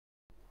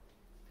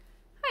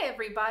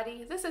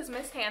everybody, this is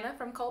Miss Hannah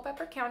from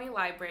Culpeper County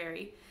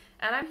Library,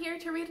 and I'm here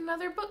to read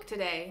another book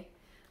today.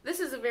 This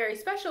is a very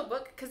special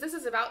book because this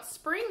is about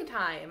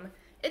springtime.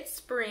 It's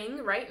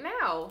spring right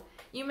now.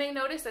 You may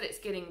notice that it's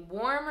getting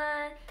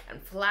warmer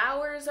and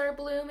flowers are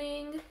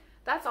blooming.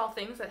 That's all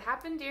things that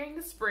happen during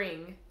the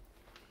spring.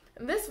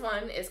 And this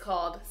one is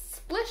called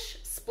Splish,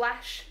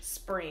 Splash,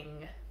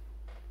 Spring.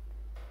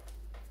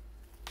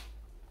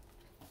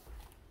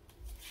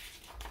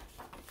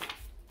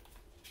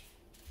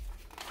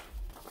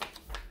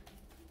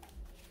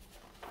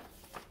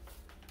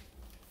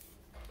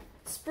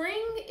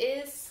 Spring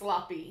is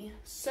sloppy,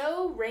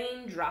 so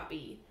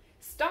raindroppy.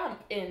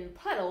 Stomp in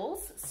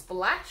puddles,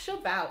 splash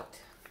about.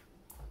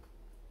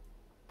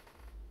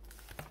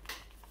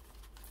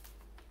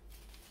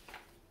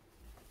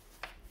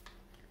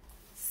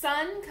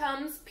 Sun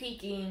comes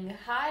peeking,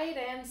 hide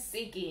and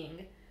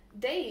seeking.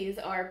 Days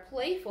are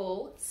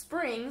playful,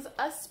 spring's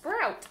a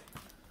sprout.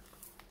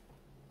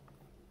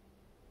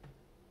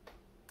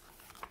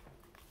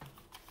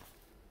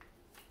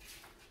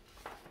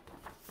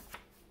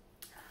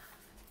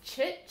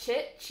 Chit,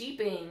 chit,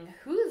 cheeping,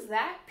 who's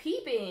that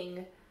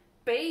peeping?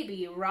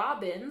 Baby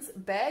robins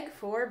beg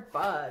for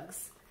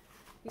bugs.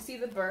 You see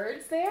the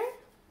birds there?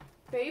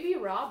 Baby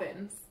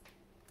robins.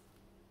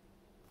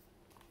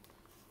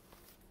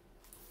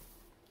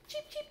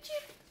 Cheep, cheep,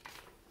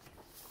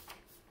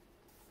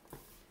 cheep.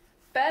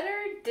 Better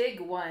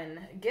dig one,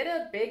 get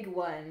a big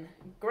one.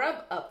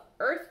 Grub up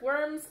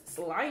earthworms,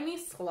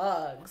 slimy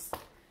slugs.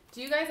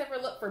 Do you guys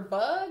ever look for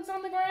bugs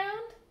on the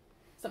ground?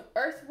 Some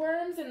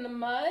earthworms in the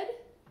mud?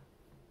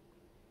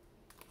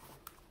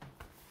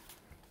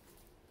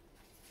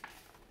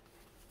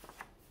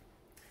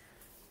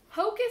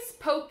 Hocus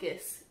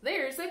pocus,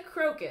 there's a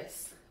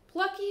crocus.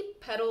 Plucky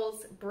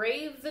petals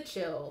brave the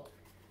chill.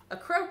 A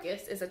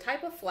crocus is a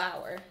type of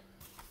flower.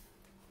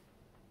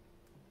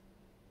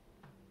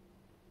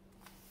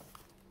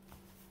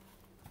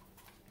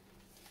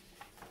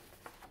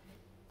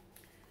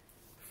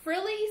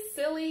 Frilly,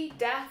 silly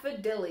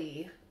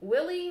daffodilly,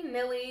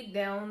 willy-nilly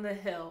down the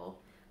hill.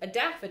 A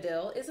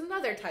daffodil is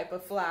another type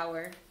of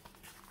flower.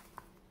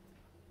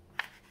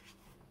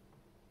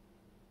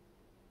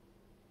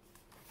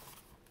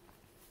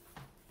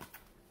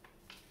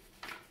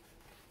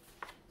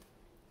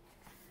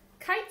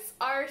 Kites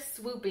are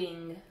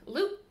swooping,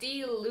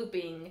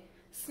 loop-de-looping,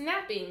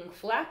 snapping,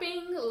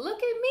 flapping,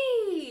 look at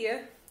me!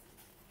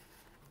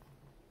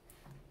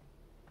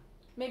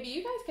 Maybe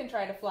you guys can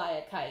try to fly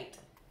a kite.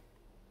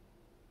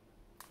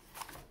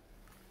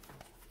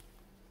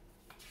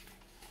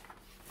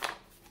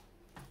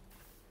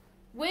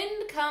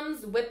 Wind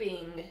comes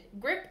whipping,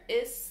 grip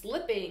is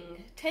slipping,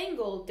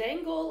 tangle,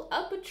 dangle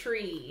up a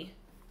tree.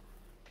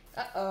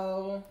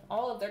 Uh-oh,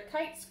 all of their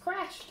kites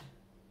crashed.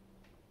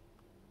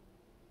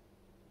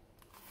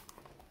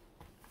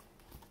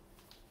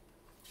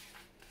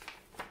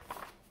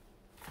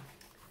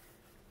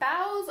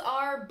 Boughs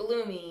are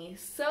bloomy,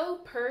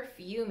 so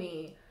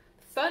perfumey.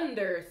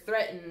 Thunder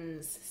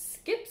threatens,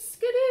 skip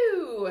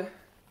skidoo.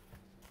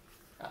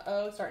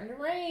 Uh-oh, starting to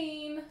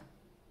rain.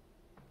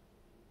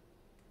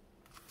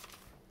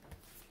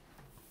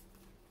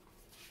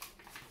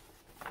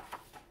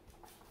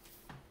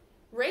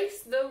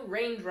 Race the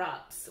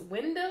raindrops,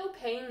 window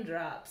pane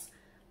drops.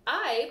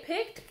 I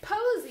picked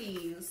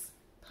posies.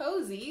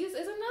 Posies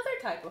is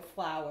another type of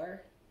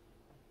flower.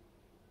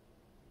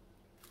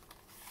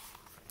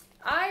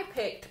 I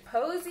picked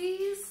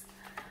posies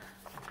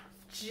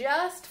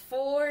just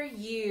for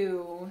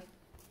you.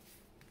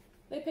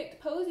 They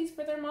picked posies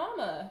for their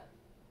mama.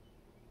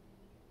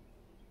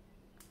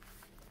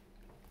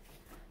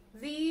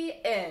 The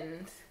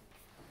end.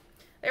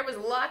 There was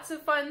lots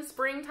of fun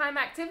springtime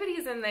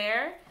activities in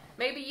there.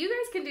 Maybe you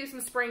guys can do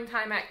some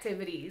springtime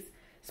activities.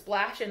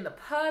 Splash in the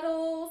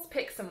puddles,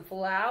 pick some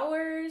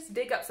flowers,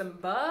 dig up some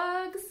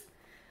bugs.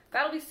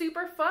 That'll be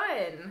super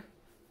fun.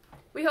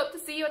 We hope to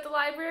see you at the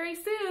library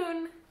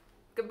soon.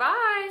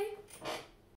 Goodbye.